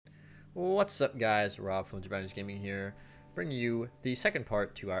What's up, guys? Rob from Japanese Gaming here, bringing you the second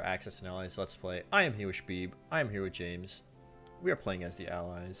part to our Axis and Allies Let's Play. I am here with Shbeeb. I am here with James. We are playing as the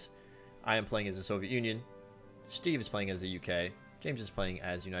Allies. I am playing as the Soviet Union. Steve is playing as the UK. James is playing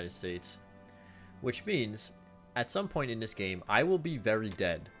as United States. Which means, at some point in this game, I will be very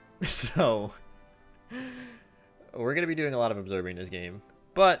dead. So, we're going to be doing a lot of observing this game.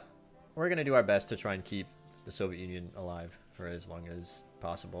 But, we're going to do our best to try and keep the Soviet Union alive for as long as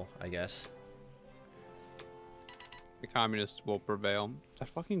possible, I guess. The communists will prevail. That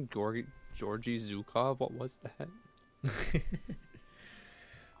fucking Georgy Zhukov, what was that?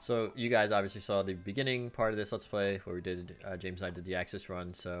 So you guys obviously saw the beginning part of this Let's Play where we did, James and I did the Axis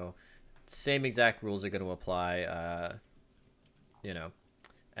run, so same exact rules are going to apply, you know,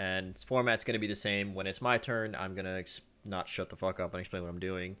 and format's going to be the same. When it's my turn, I'm going to not shut the fuck up and explain what I'm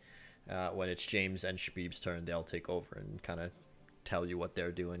doing. When it's James and Shbeeb's turn, they'll take over and kind of tell you what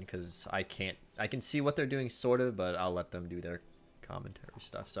they're doing, because I can see what they're doing sort of, but I'll let them do their commentary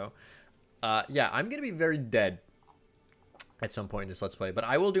stuff. So yeah, I'm gonna be very dead at some point in this Let's Play, but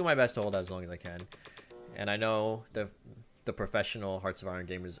I will do my best to hold out as long as I can. And I know the professional Hearts of Iron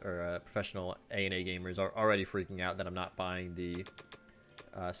gamers, or professional A&A gamers, are already freaking out that I'm not buying the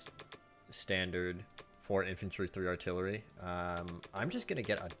standard 4 infantry, 3 artillery. I'm just gonna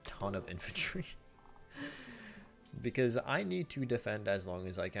get a ton of infantry because I need to defend as long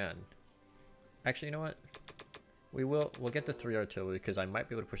as I can. Actually, you know what? We'll get the 3 artillery because I might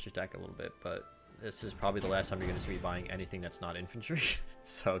be able to push this back a little bit, but this is probably the last time you're going to see me buying anything that's not infantry,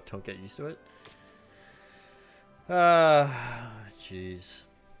 so don't get used to it. Jeez.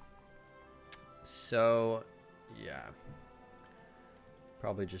 So, yeah.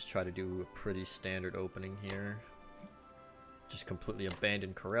 Probably just try to do a pretty standard opening here. Just completely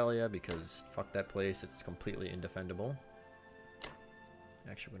abandon Karelia because fuck that place, it's completely indefendable.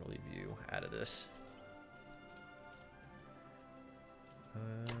 Actually, I'm going to leave you out of this.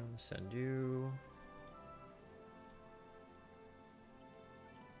 Send you.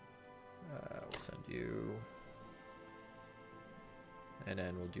 We'll send you. And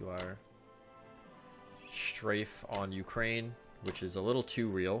then we'll do our strafe on Ukraine, which is a little too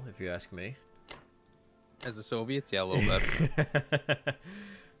real, if you ask me. As the Soviets? Yeah, a little bit.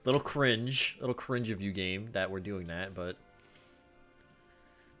 little cringe of you game that we're doing that, but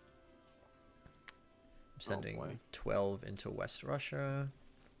I'm sending 12 into West Russia,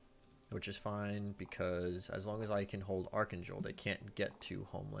 which is fine because as long as I can hold Archangel, they can't get to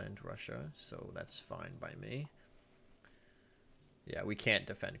homeland Russia, so that's fine by me. Yeah, we can't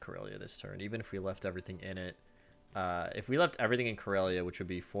defend Karelia this turn, even if we left everything in it. If we left everything in Karelia, which would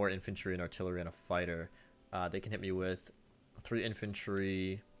be 4 infantry and artillery and a fighter, they can hit me with 3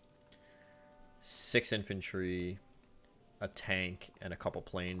 infantry, 6 infantry, a tank, and a couple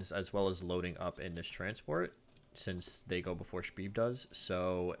planes, as well as loading up in this transport, since they go before Shbeeb does.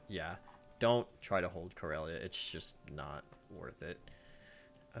 So, yeah, don't try to hold Karelia. It's just not worth it.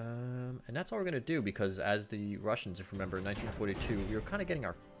 And that's all we're going to do, because as the Russians, if you remember, in 1942, we were kind of getting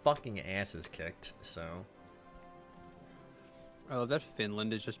our fucking asses kicked, so... Oh, that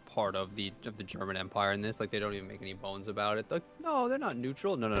Finland is just part of the German Empire in this. Like, they don't even make any bones about it. Like, no, they're not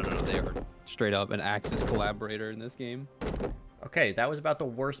neutral. No. They are straight up an Axis collaborator in this game. Okay, that was about the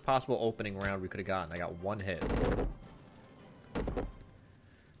worst possible opening round we could have gotten. I got 1 hit.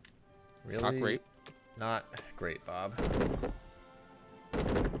 Really? Not great. Not great, Bob.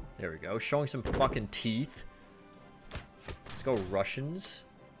 There we go. Showing some fucking teeth. Let's go, Russians.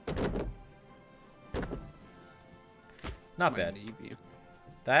 Not bad.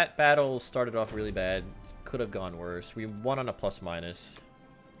 That battle started off really bad. Could have gone worse. We won on a plus-minus.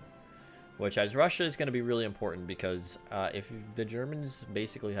 Which, as Russia, is going to be really important because if the Germans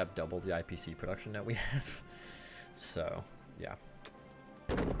basically have double the IPC production that we have. So, yeah.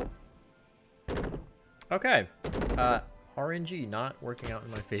 Okay. RNG not working out in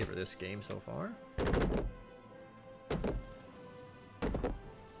my favor this game so far.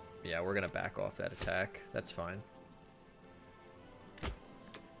 Yeah, we're going to back off that attack. That's fine.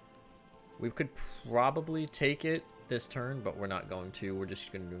 We could probably take it this turn, but we're not going to. We're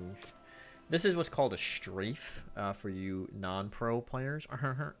just going to do... This is what's called a strafe for you non-pro players.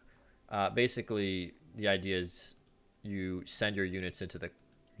 Basically, the idea is you send your units into the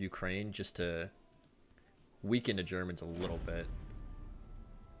Ukraine just to weaken the Germans a little bit.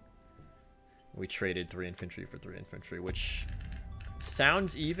 We traded 3 infantry for 3 infantry, which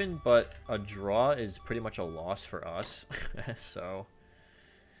sounds even, but a draw is pretty much a loss for us. So...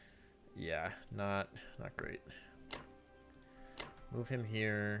 yeah, not great. Move him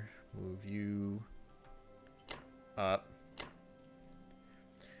here. Move you up.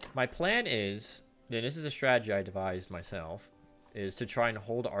 My plan is, and this is a strategy I devised myself, is to try and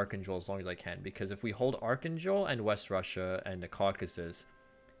hold Archangel as long as I can. Because if we hold Archangel and West Russia and the Caucasus,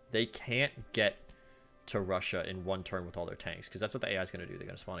 they can't get to Russia in one turn with all their tanks. Because that's what the AI is going to do. They're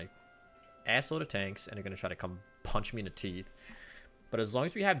going to spawn a assload of tanks, and they're going to try to come punch me in the teeth. But as long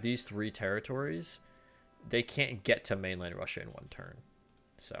as we have these 3 territories, they can't get to mainland Russia in one turn.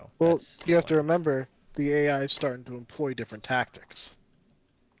 So, well, that's you have to remember, the AI is starting to employ different tactics.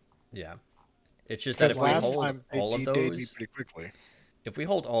 Yeah. It's just that if we last hold time all of D-Dayed me those, pretty quickly. if we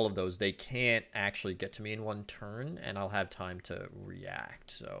hold all of those, they can't actually get to me in one turn, and I'll have time to react.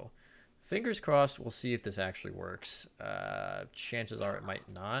 So, fingers crossed, we'll see if this actually works. Chances are it might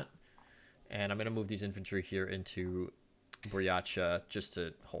not. And I'm going to move these infantry here into Buryatia just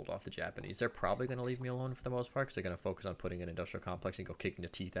to hold off the Japanese. They're probably going to leave me alone for the most part, because they're going to focus on putting an industrial complex and go kicking the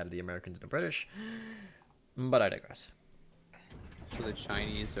teeth out of the Americans and the British. But I digress. So the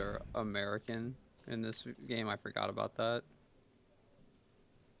Chinese are American in this game. I forgot about that.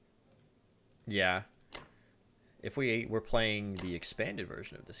 Yeah. If we're playing the expanded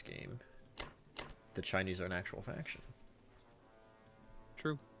version of this game, the Chinese are an actual faction.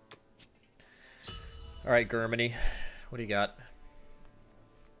 True. All right, Germany, what do you got?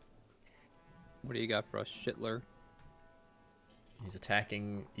 What do you got for us, Shitler? He's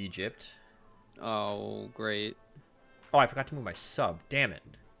attacking Egypt. Oh, great. Oh, I forgot to move my sub. Damn it.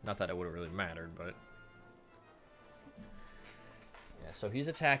 Not that it would have really mattered, but... Yeah, so he's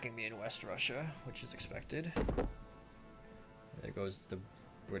attacking me in West Russia, which is expected. There goes the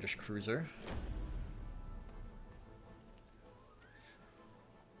British cruiser.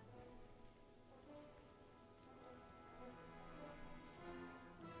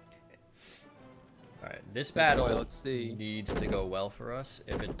 Alright, this battle let's see. needs to go well for us.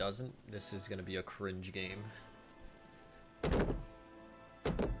 If it doesn't, this is going to be a cringe game.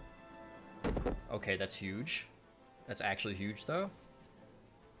 Okay, that's huge. That's actually huge, though.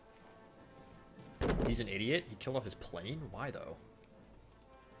 He's an idiot. He killed off his plane? Why, though?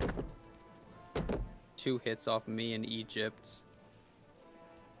 2 hits off me in Egypt.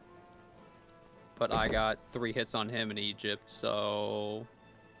 But I got 3 hits on him in Egypt, so...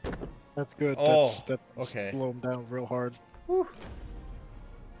 That's good. Oh, That's okay. slow him down real hard. Whew.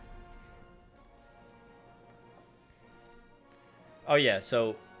 Oh, yeah,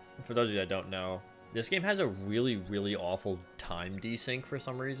 so for those of you that don't know, this game has a really, really awful time desync for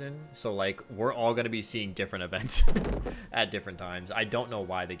some reason. So, like, we're all going to be seeing different events at different times. I don't know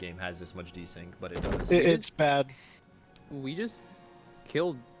why the game has this much desync, but it does. It's bad. We just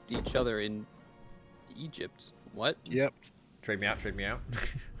killed each other in Egypt. What? Yep. Trade me out, trade me out.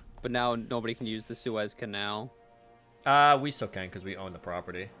 But now nobody can use the Suez Canal. We still can because we own the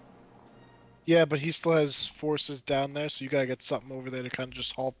property. Yeah, but he still has forces down there, so you gotta get something over there to kind of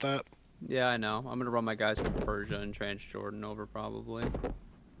just halt that. Yeah, I know. I'm gonna run my guys from Persia and Transjordan over probably.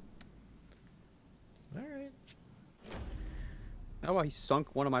 Alright. Oh, well, he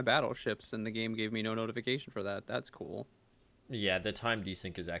sunk one of my battleships and the game gave me no notification for that. That's cool. Yeah, the time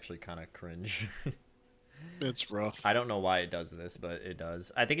desync is actually kind of cringe. It's rough. I don't know why it does this, but it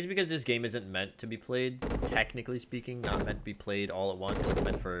does. I think it's because this game isn't meant to be played, technically speaking, not meant to be played all at once. It's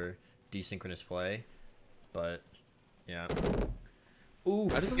meant for desynchronous play. But, yeah.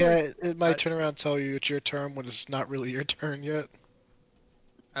 Oof. Yeah, it might turn around and tell you it's your turn when it's not really your turn yet.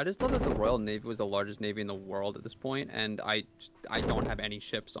 I just thought that the Royal Navy was the largest navy in the world at this point, and I don't have any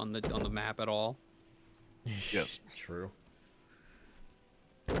ships on the map at all. Yes. True.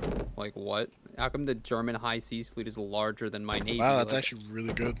 Like what? How come the German High Seas Fleet is larger than my navy? Wow, that's Like, actually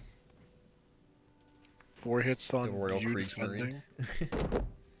really good. 4 hits on The Royal huge Kriegsmarine. funding.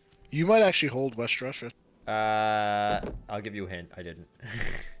 You might actually hold West Russia. I'll give you a hint. I didn't.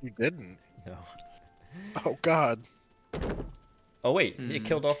 You didn't. No. Oh God. Oh wait, it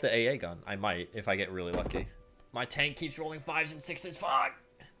killed off the AA gun. I might, if I get really lucky. My tank keeps rolling 5s and 6s. Fuck!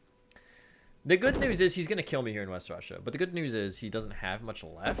 The good news is he's going to kill me here in West Russia. But the good news is he doesn't have much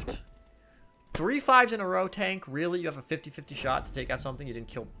left. 3 5s in a row, tank? Really? You have a 50-50 shot to take out something you didn't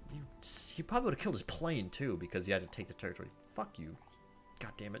kill? He probably would have killed his plane, too, because he had to take the territory. Fuck you.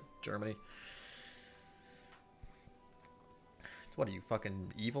 God damn it, Germany. What are you,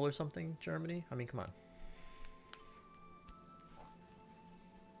 fucking evil or something, Germany? I mean, come on.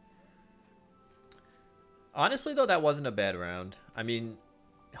 Honestly, though, that wasn't a bad round. I mean,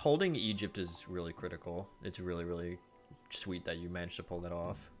 holding Egypt is really critical. It's really, really sweet that you managed to pull that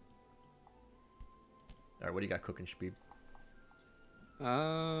off. Alright, what do you got cooking, Speed?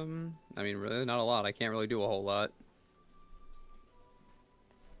 I mean, really, not a lot. I can't really do a whole lot.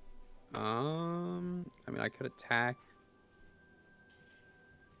 I mean, I could attack.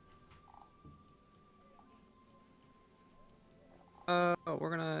 we're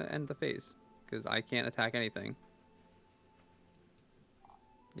gonna end the phase because I can't attack anything.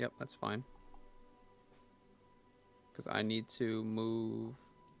 Yep, that's fine. Because I need to move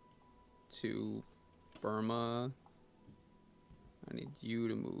to Burma. I need you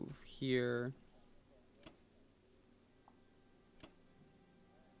to move here.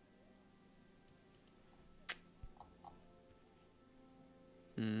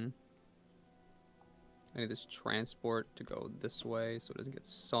 I need this transport to go this way so it doesn't get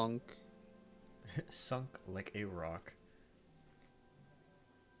sunk. Sunk like a rock.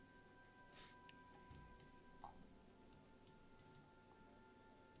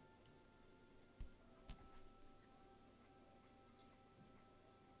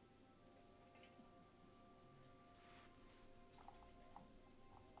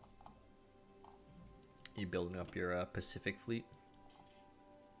 You building up your Pacific fleet?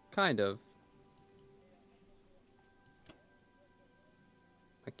 Kind of.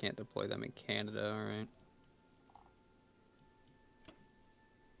 I can't deploy them in Canada, alright.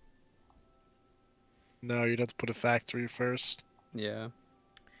 No, you'd have to put a factory first. Yeah.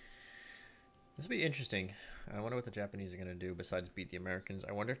 This will be interesting. I wonder what the Japanese are going to do besides beat the Americans.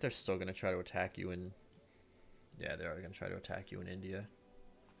 I wonder if they're still going to try to attack you in... Yeah, they are going to try to attack you in India.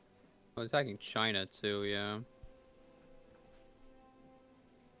 Well, attacking China too, yeah.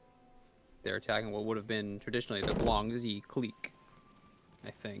 They're attacking what would have been traditionally the Guangxi clique. I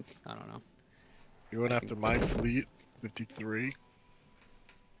think. I don't know. You went after my fleet, 53.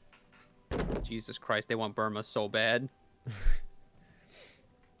 Jesus Christ, they want Burma so bad.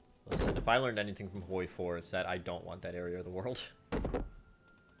 Listen, if I learned anything from Hawaii 4, it's that I don't want that area of the world.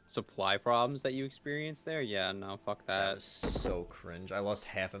 Supply problems that you experienced there? Yeah, no, fuck That that. was so cringe. I lost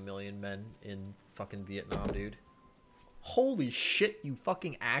 500,000 men in fucking Vietnam, dude. Holy shit, you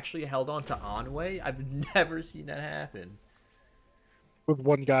fucking actually held on to Anhui? I've never seen that happen. With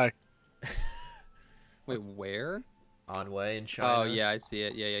one guy. Wait, where? Anhui in China. Oh, yeah, I see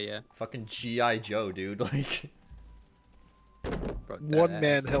it. Yeah. Fucking G.I. Joe, dude. Like, Broke One that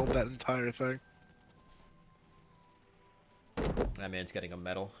man ass. held that entire thing. that man's getting a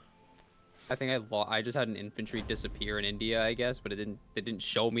medal. I think I just had an infantry disappear in India, I guess, but it didn't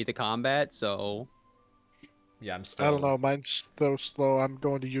show me the combat, so Yeah, I'm still... I don't know, mine's so slow. I'm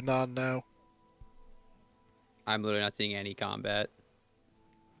going to Yunnan now. I'm literally not seeing any combat.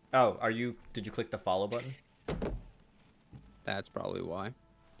 Oh, did you click the follow button? That's probably why.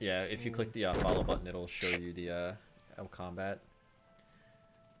 Yeah, if you click the follow button, it'll show you the combat.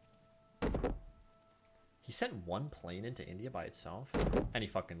 He sent one plane into India by itself, and he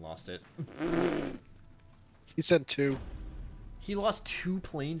fucking lost it. He sent 2. He lost 2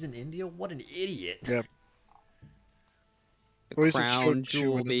 planes in India? What an idiot. Yeah. The Or he's a crown shoot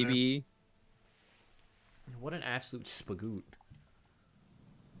jewel, in there. baby. What an absolute spagoot.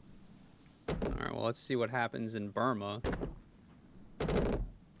 Alright, well, let's see what happens in Burma.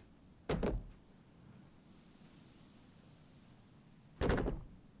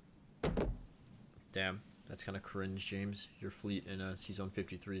 Damn, that's kind of cringe, James. Your fleet in C-Zone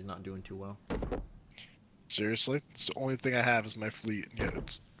 53 is not doing too well. Seriously? It's the only thing I have is my fleet, and yet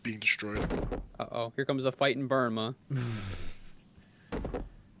it's being destroyed. Uh-oh, here comes a fight in Burma.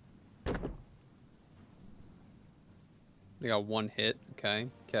 They got 1 hit. Okay.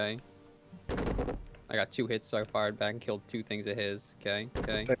 I got 2 hits, so I fired back and killed 2 things of his.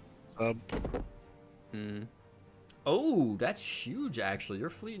 Okay. Sub. Oh, that's huge, actually. Your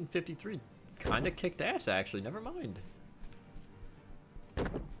fleet in 53 kind of kicked ass, actually. Never mind.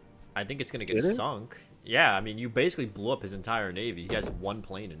 I think it's going to get Did it? sunk. Yeah, I mean, you basically blew up his entire navy. He has 1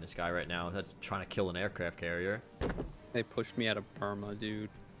 plane in the sky right now that's trying to kill an aircraft carrier. They pushed me out of Burma, dude.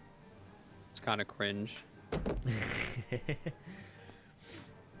 It's kind of cringe.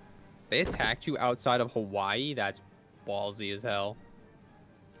 They attacked you outside of Hawaii? That's ballsy as hell.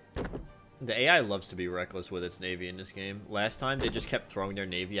 The AI loves to be reckless with its navy in this game. Last time, they just kept throwing their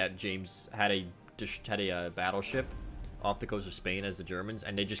navy at James had a battleship off the coast of Spain as the Germans,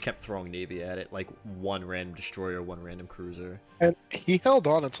 and they just kept throwing navy at it, like 1 random destroyer, 1 random cruiser. And he held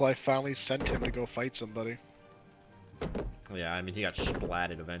on until I finally sent him to go fight somebody. Yeah, I mean, he got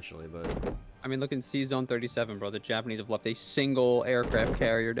splatted eventually, but... I mean, look in C-Zone 37, bro. The Japanese have left a single aircraft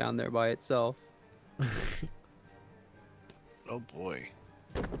carrier down there by itself. Oh boy.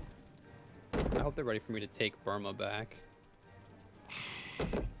 I hope they're ready for me to take Burma back.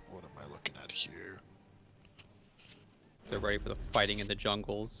 What am I looking at here? They're ready for the fighting in the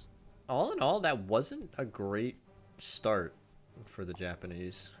jungles. All in all, that wasn't a great start for the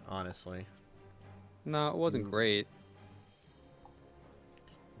Japanese, honestly. No, it wasn't great.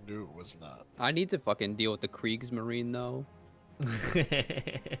 No, it was not. I need to fucking deal with the Kriegsmarine, though.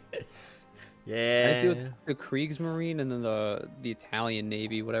 Yeah. I do the Kriegsmarine and then the Italian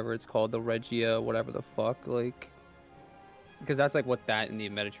Navy, whatever it's called, the Regia, whatever the fuck, like, because that's like what that in the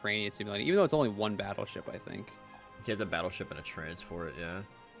Mediterranean is simulating. Even though it's only one battleship, I think. He has a battleship and a transport, yeah.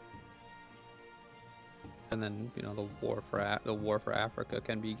 And then the war for Africa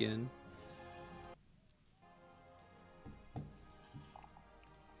can begin.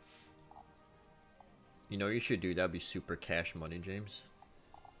 You know what you should do? That'd be super cash money, James.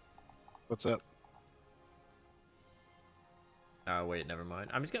 What's up? Wait, never mind.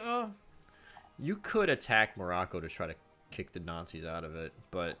 I'm just gonna. Oh, you could attack Morocco to try to kick the Nazis out of it,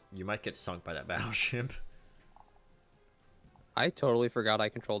 but you might get sunk by that battleship. I totally forgot I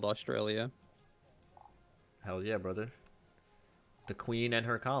controlled Australia. Hell yeah, brother. The Queen and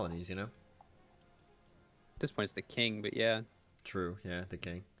her colonies, you know? At this point, it's the king, but yeah. True, yeah, the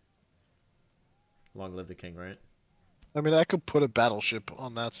king. Long live the king, right? I mean, I could put a battleship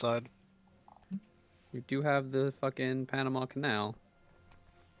on that side. You do have the fucking Panama Canal.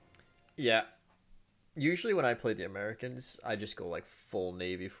 Yeah. Usually when I play the Americans, I just go like full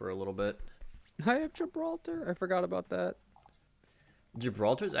navy for a little bit. I have Gibraltar. I forgot about that.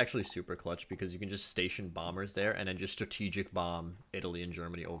 Gibraltar is actually super clutch because you can just station bombers there and then just strategic bomb Italy and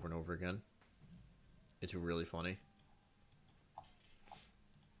Germany over and over again. It's really funny.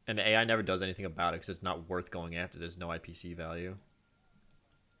 And the AI never does anything about it because it's not worth going after. There's no IPC value.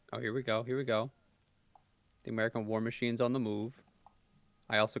 Oh, here we go. Here we go. The American war machine's on the move.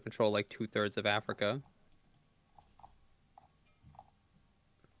 I also control like 2/3 of Africa.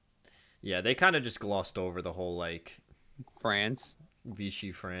 Yeah, they kind of just glossed over the whole like France.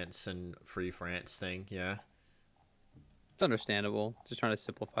 Vichy France and Free France thing, yeah. It's understandable. Just trying to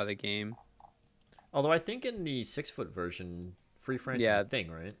simplify the game. Although I think in the 6-foot version, Free France is a thing,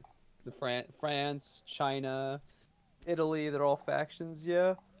 right? The France, China, Italy, they're all factions,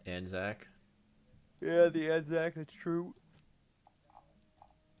 yeah. Anzac. Yeah, the Anzac, that's true.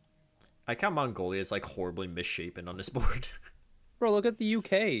 I count Mongolia as like horribly misshapen on this board. Bro, look at the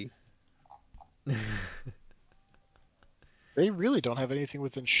UK. They really don't have anything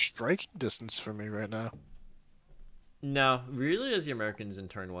within striking distance for me right now. No, really, as the Americans in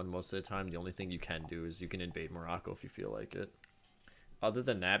turn one, most of the time, the only thing you can do is you can invade Morocco if you feel like it. Other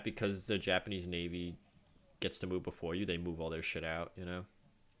than that, because the Japanese Navy gets to move before you, they move all their shit out, you know?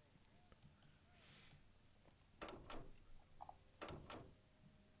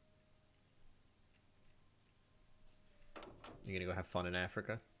 You gonna go have fun in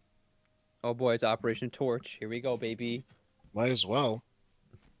Africa? Oh boy, it's Operation Torch. Here we go, baby. Might as well.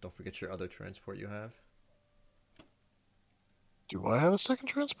 Don't forget your other transport you have. Do I have a second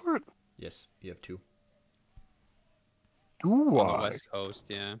transport? Yes, you have 2. Do On the I? West Coast,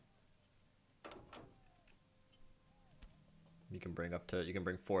 yeah. You can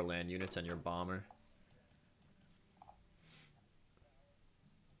bring 4 land units and your bomber.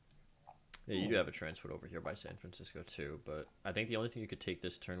 Yeah, you do have a transport over here by San Francisco too, but I think the only thing you could take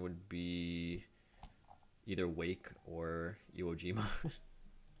this turn would be either Wake or Iwo Jima.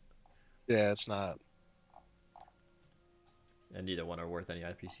 Yeah, it's not. And neither one are worth any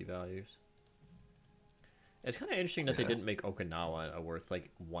IPC values. It's kind of interesting that they didn't make Okinawa a worth like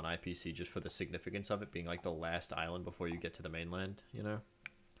 1 IPC just for the significance of it being like the last island before you get to the mainland, you know?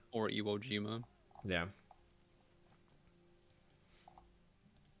 Or Iwo Jima. Yeah.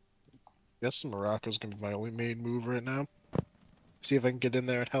 Guess Morocco's gonna be my only main move right now. See if I can get in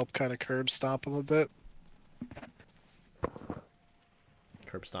there and help kind of curb stomp them a bit.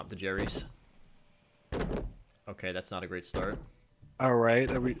 Curb stomp the Jerry's. Okay, that's not a great start. All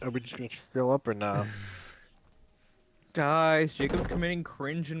right, are we just gonna fill up or not? Guys, Jacob's committing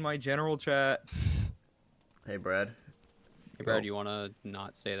cringe in my general chat. Hey, Brad. Hey, Brad, you want to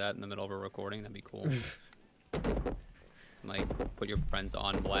not say that in the middle of a recording? That'd be cool. Like, put your friends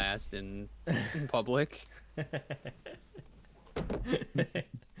on blast in public.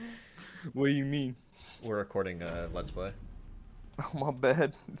 What do you mean? We're recording Let's Play. Oh, my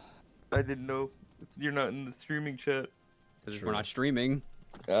bad. I didn't know. You're not in the streaming chat. Because we're not streaming.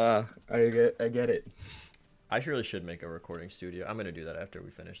 I get it. I really should make a recording studio. I'm going to do that after we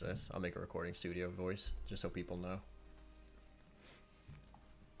finish this. I'll make a recording studio voice, just so people know.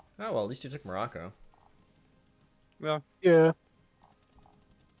 Oh, well, at least you took Morocco. Yeah. Yeah.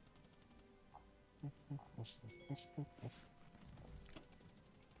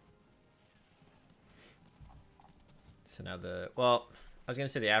 So now well, I was going to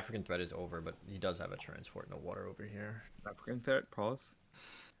say the African threat is over, but he does have a transport in the water over here. African threat, pause.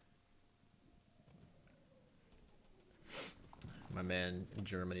 My man in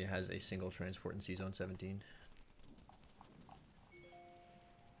Germany has a single transport in C-Zone 17.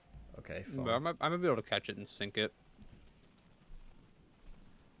 Okay, But fun. I might be able to catch it and sink it.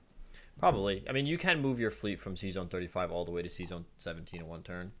 Probably. I mean, you can move your fleet from Sea Zone 35 all the way to Sea Zone 17 in one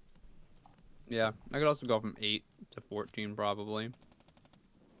turn. Yeah, I could also go from 8 to 14 probably.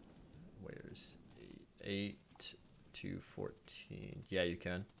 Where's 8 to 14? Yeah, you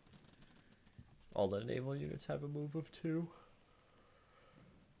can. All the naval units have a move of 2.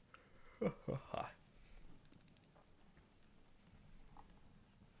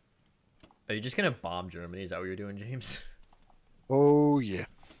 Are you just gonna bomb Germany? Is that what you're doing, James? Oh yeah.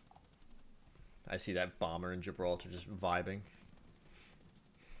 I see that bomber in Gibraltar just vibing.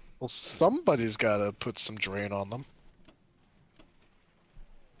 Well, somebody's got to put some drain on them.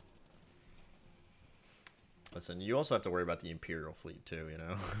 Listen, you also have to worry about the Imperial fleet too. You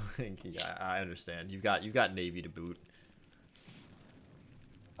know, yeah, I understand. You've got Navy to boot.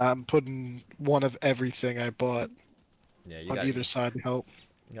 I'm putting one of everything I bought Yeah, you on got either side to help.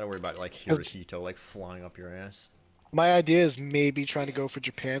 You gotta worry about like Hirohito like flying up your ass. My idea is maybe trying to go for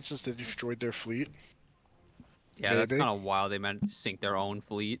Japan since they destroyed their fleet. Yeah, that's Maybe. kind of wild. They meant to sink their own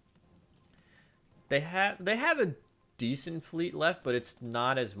fleet. They have a decent fleet left, but it's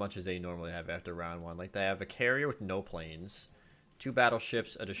not as much as they normally have after round 1. Like they have a carrier with no planes, 2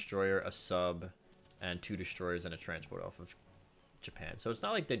 battleships, a destroyer, a sub, and 2 destroyers and a transport off of Japan. So it's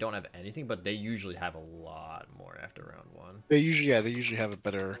not like they don't have anything, but they usually have a lot more after round 1. They usually have a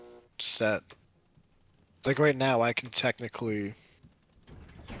better set. Like right now, I can technically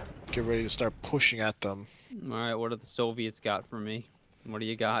get ready to start pushing at them. All right, what do the Soviets got for me? What do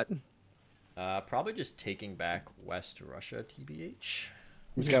you got? Probably just taking back West Russia, TBH.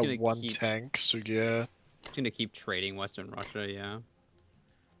 He's just got gonna one keep- tank, so yeah. Just gonna keep trading Western Russia, yeah.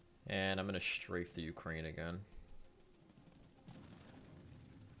 And I'm gonna strafe the Ukraine again.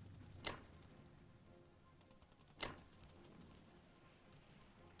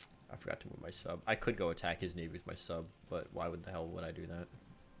 I forgot to move my sub. I could go attack his navy with my sub, but why would the hell would I do that?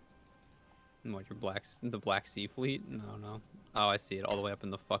 And what, the Black Sea Fleet? No. Oh, I see it all the way up in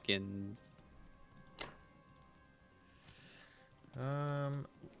the fucking...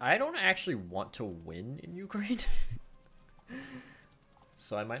 I don't actually want to win in Ukraine.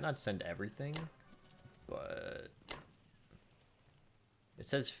 So I might not send everything, but it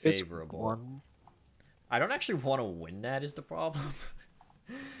says favorable. I don't actually want to win, that is the problem.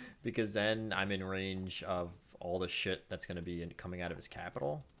 Because then I'm in range of all the shit that's going to be coming out of his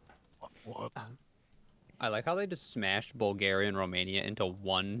capital. What? I like how they just smashed Bulgaria and Romania into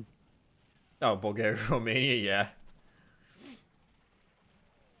one. Oh, Bulgaria, Romania, yeah.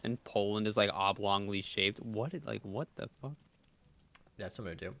 And Poland is like oblongly shaped. What the fuck? That's what I'm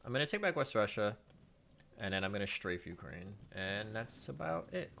going to do. I'm going to take back West Russia, and then I'm going to strafe Ukraine. And that's about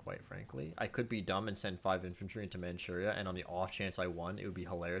it, quite frankly. I could be dumb and send 5 infantry into Manchuria, and on the off chance I won, it would be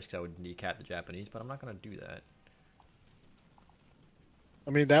hilarious because I would kneecap the Japanese, but I'm not going to do that. I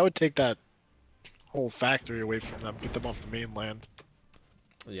mean, that would take that whole factory away from them, get them off the mainland.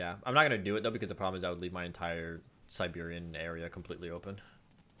 Yeah, I'm not going to do it, though, because the problem is I would leave my entire Siberian area completely open.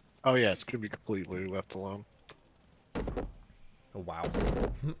 Oh yeah, it's gonna be completely left alone. Oh, wow.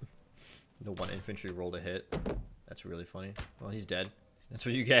 The 1 infantry rolled a hit. That's really funny. Well, he's dead. That's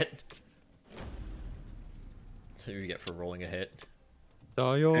what you get. That's what you get for rolling a hit.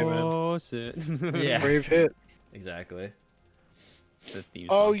 Yeah. Brave hit. Exactly. The theme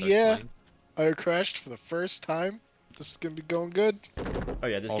Oh, song starts yeah. playing. I crashed for the first time. This is gonna be going good. Oh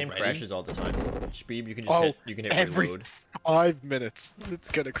yeah, this game Already? crashes all the time. Speed, you can just Oh, hit every- reload. 5 minutes.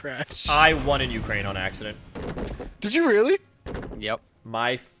 It's gonna crash. I won in Ukraine on accident. Did you really? Yep.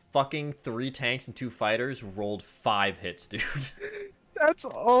 My fucking 3 tanks and 2 fighters rolled 5 hits, dude. That's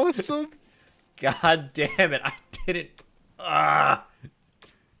awesome. God damn it, I didn't. Ah.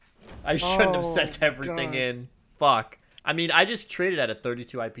 I shouldn't have Oh, sent everything God. in. Fuck. I mean, I just traded at a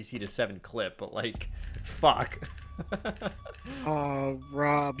 32 IPC to 7 clip, but like, fuck. Oh,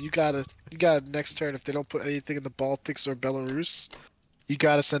 Rob, you gotta next turn if they don't put anything in the Baltics or Belarus, you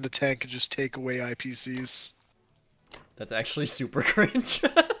gotta send a tank and just take away IPCs. That's actually super cringe.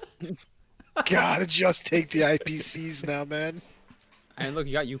 Gotta just take the IPCs now, man. And look,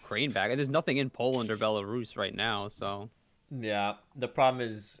 you got Ukraine back. There's nothing in Poland or Belarus right now, so. Yeah, the problem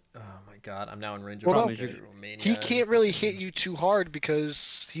is, oh my god, I'm now in range of Well, no, Romania. He can't really hit you too hard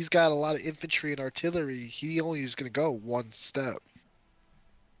because he's got a lot of infantry and artillery. He only is gonna go 1 step.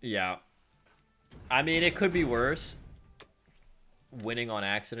 Yeah. I mean, it could be worse. Winning on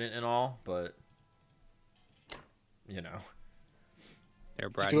accident and all, but you know. There,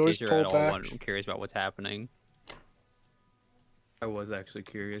 Brad, can in always case you're at pull all back. curious about what's happening. I was actually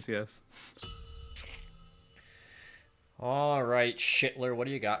curious, yes. All right, Shitler, what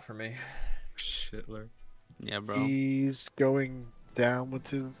do you got for me? Shitler. Yeah, bro. He's going down with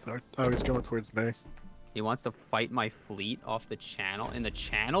his. Oh, he's going towards me. He wants to fight my fleet off the channel. In the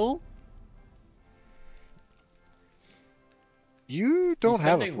channel? You don't He's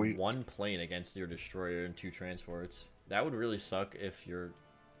have a sending fleet. one plane against your destroyer and 2 transports. That would really suck if you're.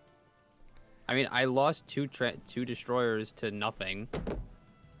 I mean, I lost two destroyers to nothing.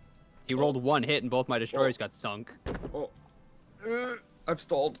 He rolled one hit and both my destroyers got sunk. Oh. I've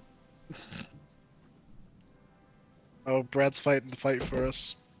stalled. Oh, Brad's fighting the fight for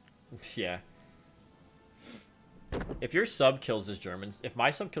us. Yeah. If your sub kills this German, if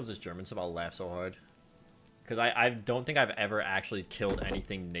my sub kills this German sub, I'll laugh so hard. Because I don't think I've ever actually killed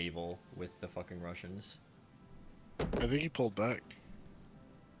anything naval with the fucking Russians. I think he pulled back.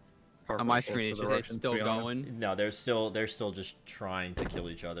 On my screen, it's still going. No, they're still just trying to kill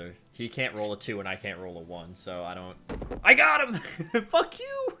each other. He can't roll a 2 and I can't roll a 1, so I don't. I got him! Fuck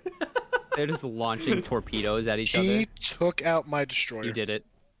you! They're just launching torpedoes at each He other. took out my destroyer. You did it.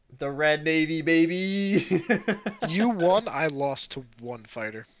 The Red Navy, baby! You won. I lost to one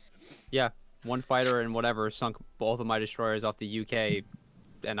fighter. Yeah, one fighter and whatever sunk both of my destroyers off the UK,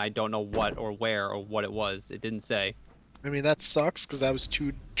 and I don't know what or where or what it was. It didn't say. I mean, that sucks because that was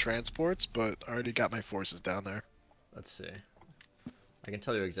 2 transports, but I already got my forces down there. Let's see. I can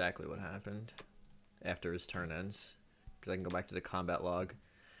tell you exactly what happened after his turn ends, because I can go back to the combat log.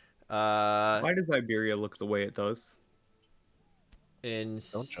 Why does Iberia look the way it does? In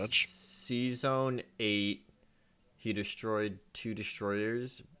Don't judge. C-Zone 8, he destroyed 2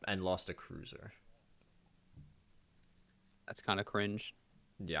 destroyers and lost a cruiser. That's kind of cringe.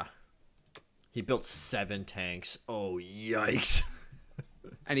 Yeah. He built 7 tanks. Oh, yikes.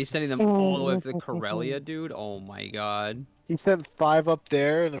 And he's sending them all the way up to Karelia, dude. Oh my god. He sent 5 up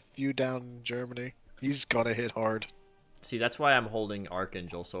there and a few down in Germany. He's gonna hit hard. See, that's why I'm holding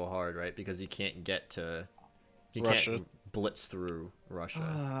Archangel so hard, right? Because he can't get to... He Russia. can't blitz through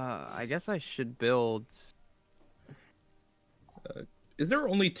Russia. I guess I should build. Is there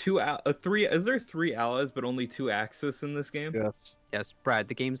only 3? Is there 3 allies but only 2 Axis in this game? Yes. Yes, Brad.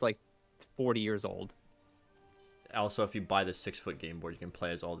 The game's like 40 years old. Also, if you buy the 6-foot game board, you can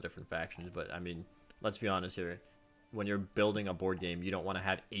play as all the different factions. But, I mean, let's be honest here. When you're building a board game, you don't want to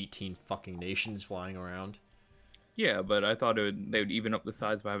have 18 fucking nations flying around. Yeah, but I thought they would even up the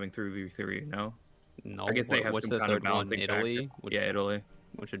size by having 3v3. No. No. I guess they have what's some the kind of third one? balancing Italy. factor. Which, Yeah, Italy.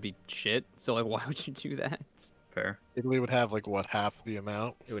 Which would be shit. So like, why would you do that? Fair. Italy would have like what, half the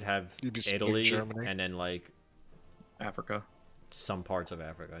amount? It would have You'd be split Italy Germany. and then, like, Africa. some parts of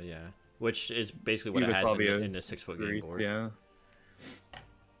Africa, yeah. Which is basically what it has Yugoslavia, in the 6-foot game Greece, board. yeah.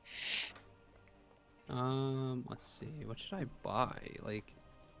 Let's see. What should I buy? Like,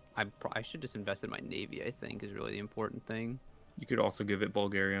 I should just invest in my navy. I think is really the important thing. You could also give it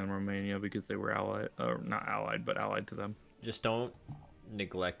Bulgaria and Romania because they were allied, or not allied, but allied to them. Just don't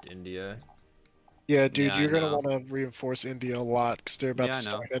neglect India. Yeah, dude, Yeah, I you're gonna know. want to reinforce India a lot because they're about Yeah, to I know.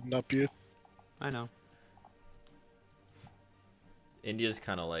 start heading up you. I know. India's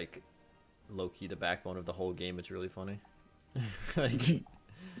kind of like low-key the backbone of the whole game. It's really funny. Like,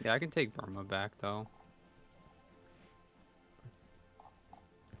 Yeah, I can take Burma back though.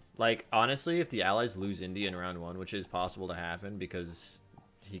 like, honestly, if the Allies lose India in round 1, which is possible to happen because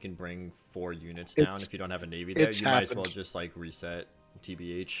he can bring 4 units down It's- if you don't have a navy there, it's you might as well happened. just, like, reset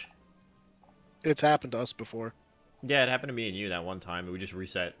TBH. It's happened to us before. Yeah, it happened to me and you that one time. And we just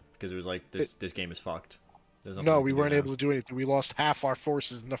reset because it was like, this game is fucked. There's nothing No, we we can do weren't now. able to do anything. We lost half our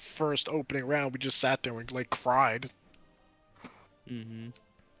forces in the first opening round. We just sat there and like cried. Mm-hmm.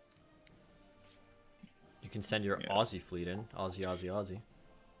 You can send your Yeah. Aussie fleet in. Aussie.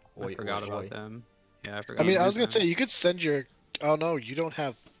 I forgot about them. Yeah, I forgot. I mean, I about was gonna them. say you could send your. Oh no, you don't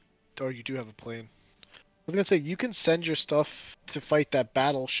have. Oh, you do have a plane. I was gonna say you can send your stuff to fight that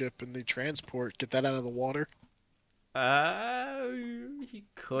battleship and the transport. Get that out of the water. He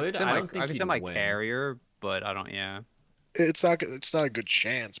could. I I don't think I can he'd send my win. carrier, but I don't. Yeah. It's not. It's not a good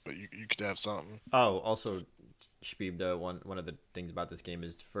chance, but you could have something. Oh, also, Shpeeb, one of the things about this game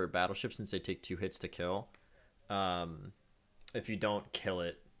is for battleships, since they take 2 hits to kill, if you don't kill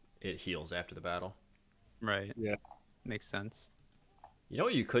it, it heals after the battle. Right. Yeah. Makes sense. You know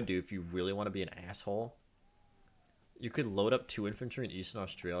what you could do if you really want to be an asshole? You could load up 2 infantry in Eastern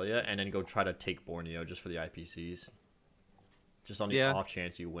Australia and then go try to take Borneo just for the IPCs. Just on the Yeah. off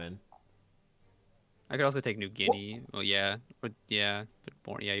chance you win. I could also take New Guinea. Well, yeah. But yeah.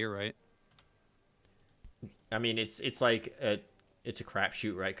 Yeah, you're right. I mean, it's like it's a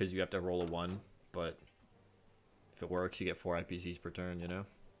crapshoot, right? Because you have to roll a 1, but if it works, you get 4 IPCs per turn. You know.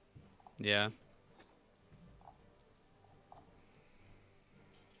 Yeah.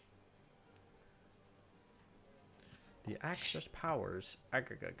 The Axis powers.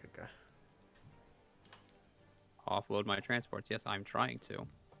 Agagaga. Offload my transports. Yes, I'm trying to.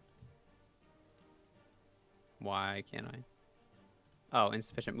 Why can't I? Oh,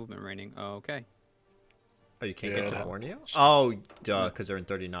 insufficient movement rating. Okay. Oh, you can't Yeah, get to that- Borneo? Oh, duh, because they're in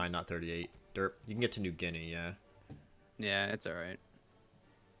 39, not 38. Derp. You can get to New Guinea, yeah. Yeah, it's alright.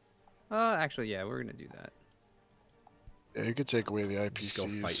 Actually, yeah, we're gonna do that. Yeah, you could take away the Just go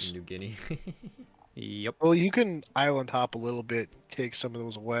fight IPCs. in New Guinea. Yep. Well, you can island hop a little bit, take some of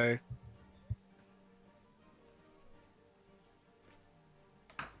those away.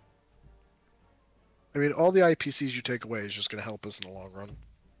 I mean, all the IPCs you take away is just going to help us in the long run.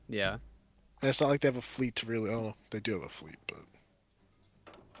 Yeah. And it's not like they have a fleet to really. Oh, they do have a fleet, but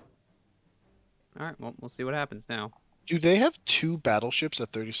Alright, well, we'll see what happens now. do they have 2 battleships at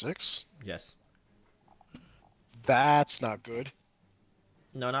 36? Yes. That's not good.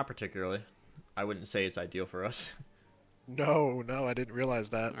 No, not particularly. I wouldn't say it's ideal for us. No, I didn't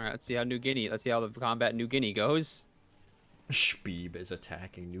realize that. Alright, let's see how let's see how the combat in New Guinea goes. Shbeeb is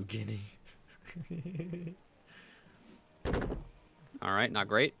attacking New Guinea. Alright, not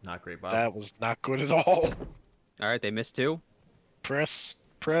great. Not great, Bob. That was not good at all. Alright, they missed 2. Press.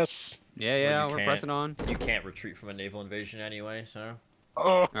 Yeah, yeah, you we're can't. pressing on. You can't retreat from a naval invasion anyway, so.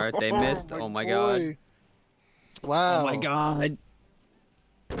 Oh, Alright, they missed. Oh my god. boy. Wow. Oh my god.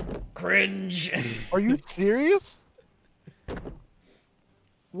 Cringe! Are you serious?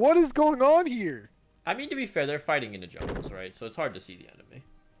 What is going on here? I mean, to be fair, they're fighting in the jungles, right? So it's hard to see the enemy.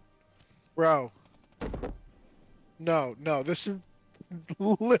 Bro. No, this is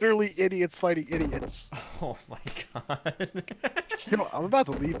literally idiots fighting idiots. Oh my god. Yo, I'm about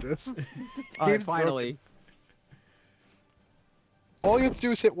to leave this. Alright, Game's finally. All you have to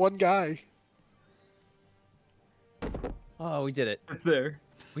do is hit one guy. Oh, we did it. It's there.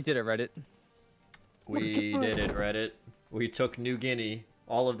 We did it, Reddit. We did it, Reddit. We took New Guinea.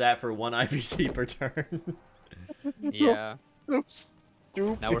 All of that for 1 IPC per turn. Yeah. So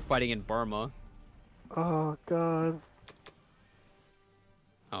stupid. Now we're fighting in Burma. Oh god.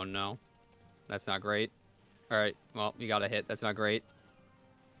 Oh no. That's not great. Alright, well, you got a hit. That's not great.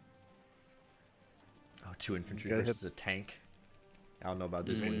 Oh, 2 infantry You gotta versus a tank. I don't know about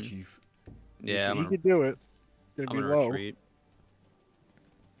this one, Mhm. Chief. Yeah, I'm you gonna, can do it. It's I'm gonna be gonna low. retreat.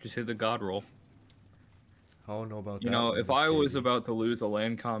 Just hit the god roll. I don't know about You that. know, one, if I was Stevie. about to lose a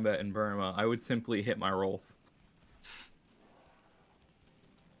land combat in Burma, I would simply hit my rolls.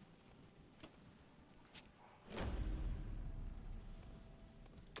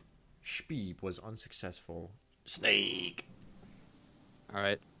 Shbeeb was unsuccessful. Snake!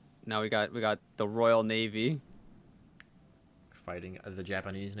 Alright. Now we got the Royal Navy. Fighting the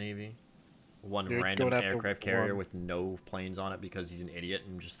Japanese Navy. One You're random going after aircraft carrier one. with no planes on it because he's an idiot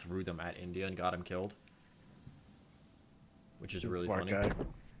and just threw them at India and got him killed. Which is really Smart funny. guy.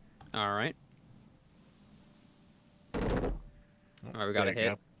 Alright. Alright, we got a There you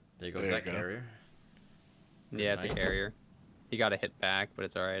hit. go. There goes There that you go. carrier. Yeah, it's a night. carrier. He got a hit back, but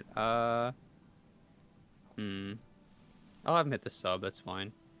it's alright. I'll have him hit the sub, that's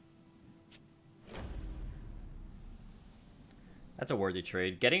fine. That's a worthy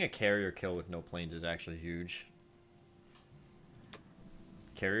trade. Getting a carrier kill with no planes is actually huge.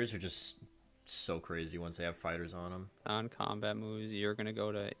 Carriers are just so crazy once they have fighters on them. Non-combat moves, you're gonna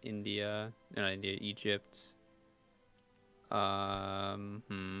go to India. Not India, Egypt.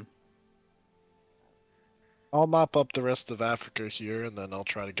 I'll mop up the rest of Africa here, and then I'll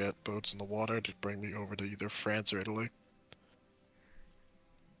try to get boats in the water to bring me over to either France or Italy.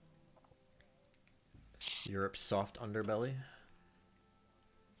 Europe's soft underbelly.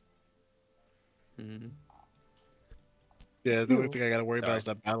 Yeah, the only thing I gotta worry about Sorry. is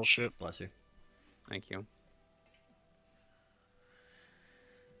that battleship. Bless you. Thank you.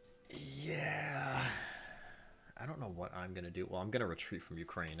 Yeah. I don't know what I'm gonna do. Well, I'm gonna retreat from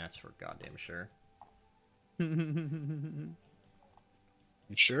Ukraine. That's for goddamn sure. You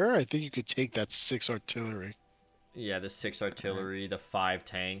sure? I think you could take that 6 artillery. Yeah, the 6 artillery, the 5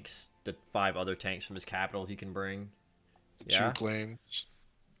 tanks, the 5 other tanks from his capital he can bring. The Yeah. 2 planes.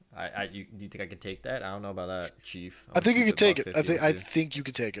 You think I could take that? I don't know about that, Chief. I think you could could take it. I think you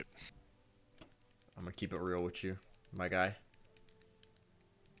could take it. I'm gonna keep it real with you, my guy.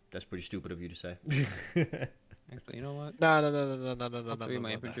 That's pretty stupid of you to say. Actually, you know what? No. Three of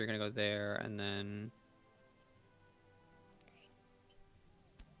my infantry are gonna go there, and then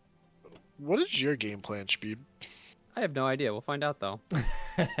What is your game plan, Speed? I have no idea. We'll find out though.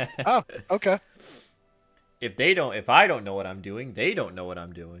 Oh, okay. If I don't know what I'm doing, they don't know what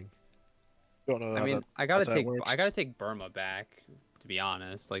I'm doing. Don't know. I how mean, that- I gotta how that works. take Burma back. To be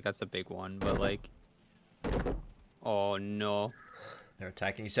honest, like that's a big one. But like, Oh no. They're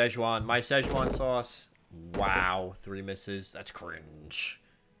attacking Szechuan. My Szechuan sauce. Wow, 3 misses. That's cringe.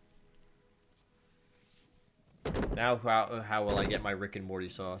 Now, how will I get my Rick and Morty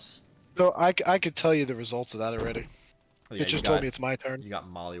sauce? No, I could tell you the results of that already. Oh, yeah, It just told me it's my turn. You got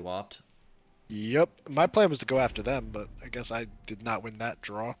mollywopped. Yep. My plan was to go after them, but I guess I did not win that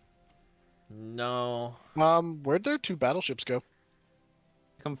draw. No. Where'd their 2 battleships go?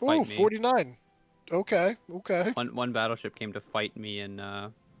 Come fight Oh, me. 49. Okay, okay. One battleship came to fight me in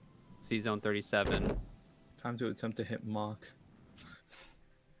Sea Zone 37. Time to attempt to hit Mach.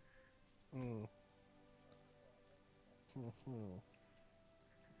 Hmm.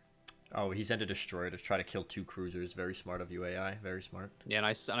 Oh, he sent a destroyer to try to kill 2 cruisers. Very smart of you, AI. Very smart. Yeah, and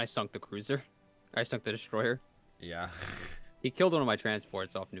I sunk the cruiser. I sunk the destroyer. Yeah. He killed one of my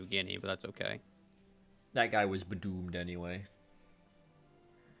transports off New Guinea, but that's okay. That guy was bedoomed anyway.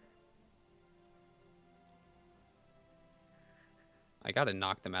 I gotta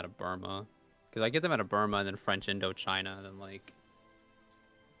knock them out of Burma. Because I get them out of Burma and then French Indochina, and then, like,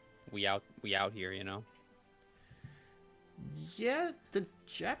 we out here, you know? Yeah, the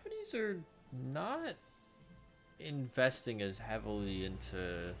Japanese are not investing as heavily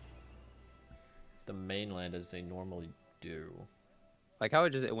into the mainland as they normally do. Like how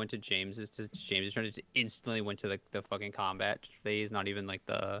it went to James's turn, it just instantly went to the fucking combat phase, not even like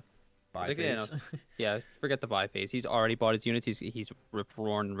the Buy like, yeah, phase. yeah, forget the buy phase. He's already bought his units. He's rip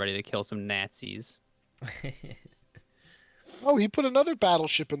roaring and ready to kill some Nazis. Oh, he put another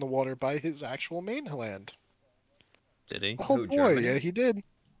battleship in the water by his actual mainland. Did he? Oh Who, boy, Germany? yeah, he did.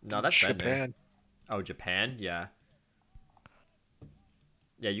 No, that's Bender. Japan. Oh, Japan? Yeah.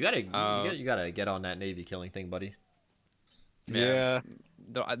 Yeah, you gotta get on that Navy killing thing, buddy. Yeah.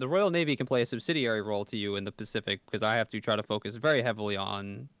 The Royal Navy can play a subsidiary role to you in the Pacific because I have to try to focus very heavily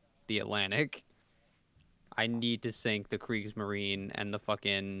on the Atlantic. I need to sink the Kriegsmarine and the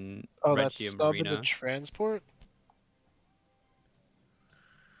fucking Oh, that's Regia sub in Marina. the transport?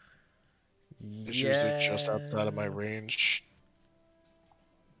 Issues are just outside of my range.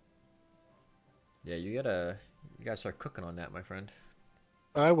 Yeah, you gotta start cooking on that, my friend.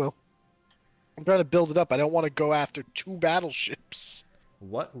 I will. I'm trying to build it up. I don't want to go after 2 battleships.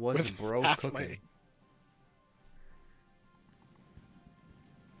 What was With bro half cooking? my-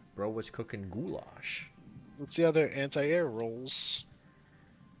 Bro was cooking goulash. Let's see how their anti-air rolls.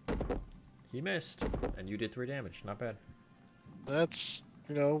 He missed, and you did 3 damage. Not bad. That's,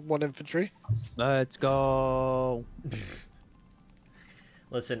 1 infantry. Let's go.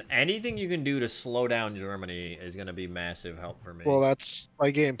 Listen, anything you can do to slow down Germany is gonna be massive help for me. Well, that's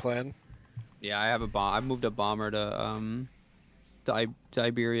my game plan. Yeah, I have a bomb. I moved a bomber to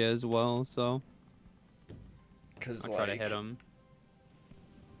Iberia as well, so Because I'll try to hit him.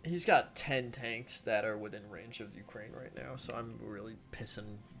 He's got 10 tanks that are within range of Ukraine right now, so I'm really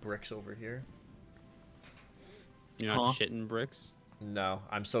pissing bricks over here. You're not shitting bricks. No,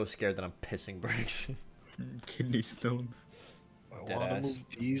 I'm so scared that I'm pissing bricks. Kidney stones. I want to Deadass. move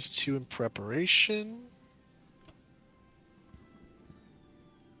these 2 in preparation.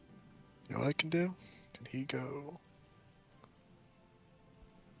 You know what I can do? Can he go?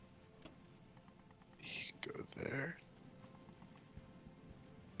 He can go there.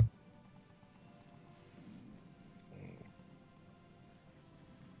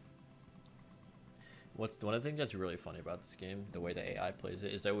 One of the things that's really funny about this game, the way the AI plays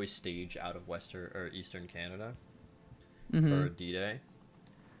it, is they always stage out of Western or Eastern Canada for D-Day.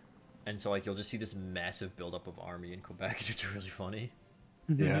 And so like you'll just see this massive buildup of army in Quebec, and it's really funny.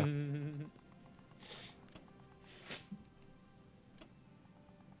 Yeah.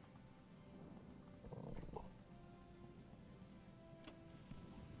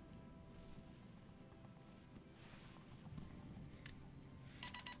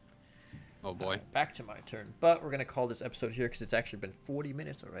 Oh boy. Alright, back to my turn. But we're going to call this episode here because it's actually been 40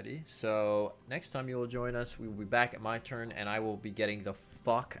 minutes already. So next time you will join us, we will be back at my turn, and I will be getting the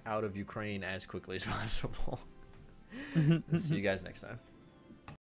fuck out of Ukraine as quickly as possible. See you guys next time.